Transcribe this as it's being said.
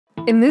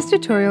In this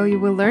tutorial, you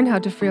will learn how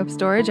to free up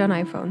storage on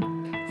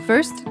iPhone.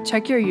 First,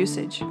 check your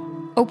usage.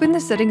 Open the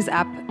Settings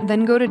app,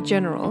 then go to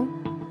General,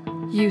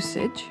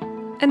 Usage,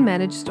 and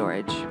Manage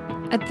Storage.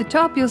 At the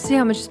top, you'll see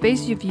how much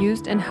space you've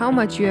used and how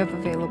much you have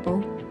available.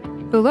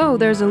 Below,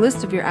 there's a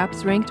list of your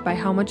apps ranked by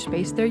how much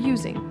space they're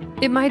using.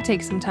 It might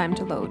take some time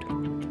to load.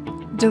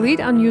 Delete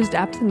unused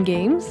apps and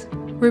games,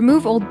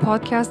 remove old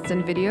podcasts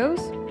and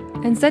videos,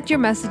 and set your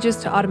messages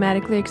to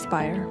automatically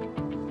expire.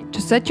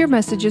 To set your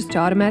messages to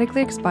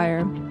automatically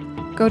expire,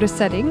 go to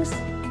Settings,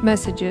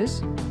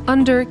 Messages.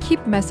 Under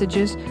Keep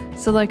Messages,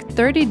 select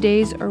 30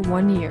 days or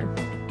 1 year.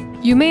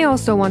 You may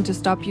also want to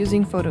stop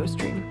using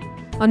PhotoStream.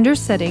 Under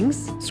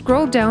Settings,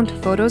 scroll down to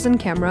Photos and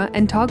Camera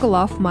and toggle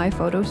off My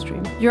Photo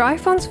Stream. Your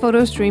iPhone's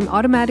Photo Stream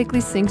automatically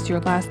syncs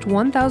your last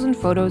 1,000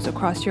 photos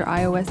across your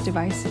iOS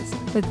devices.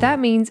 But that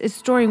means it's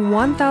storing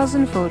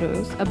 1,000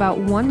 photos, about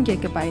 1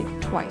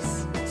 GB,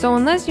 twice. So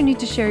unless you need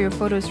to share your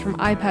photos from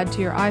iPad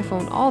to your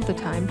iPhone all the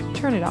time,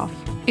 turn it off.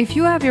 If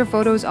you have your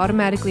photos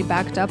automatically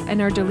backed up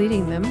and are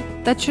deleting them,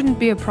 that shouldn't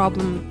be a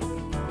problem.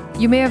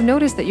 You may have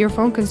noticed that your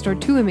phone can store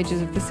 2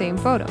 images of the same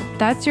photo.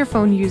 That's your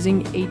phone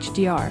using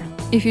HDR.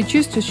 If you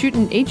choose to shoot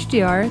in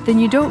HDR, then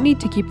you don't need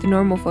to keep the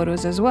normal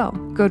photos as well.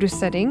 Go to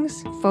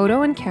Settings,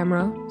 Photo and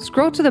Camera,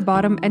 scroll to the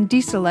bottom and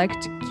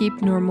deselect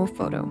Keep Normal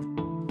Photo.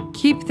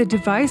 Keep the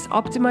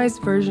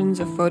device-optimized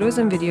versions of photos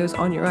and videos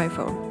on your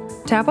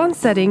iPhone. Tap on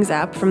Settings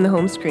app from the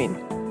home screen.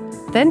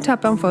 Then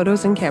tap on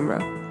Photos and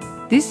Camera.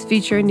 This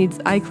feature needs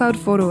iCloud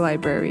Photo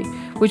Library,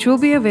 which will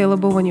be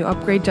available when you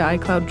upgrade to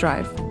iCloud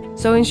Drive.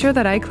 So ensure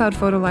that iCloud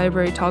Photo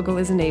Library toggle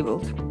is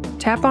enabled.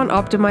 Tap on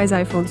Optimize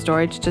iPhone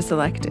Storage to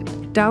select it.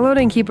 Download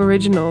and Keep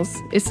Originals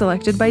is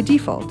selected by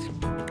default.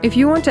 If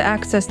you want to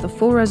access the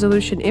full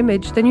resolution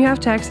image, then you have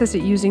to access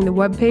it using the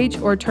web page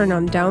or turn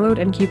on Download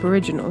and Keep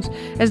Originals,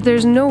 as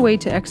there's no way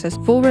to access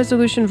full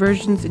resolution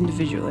versions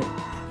individually.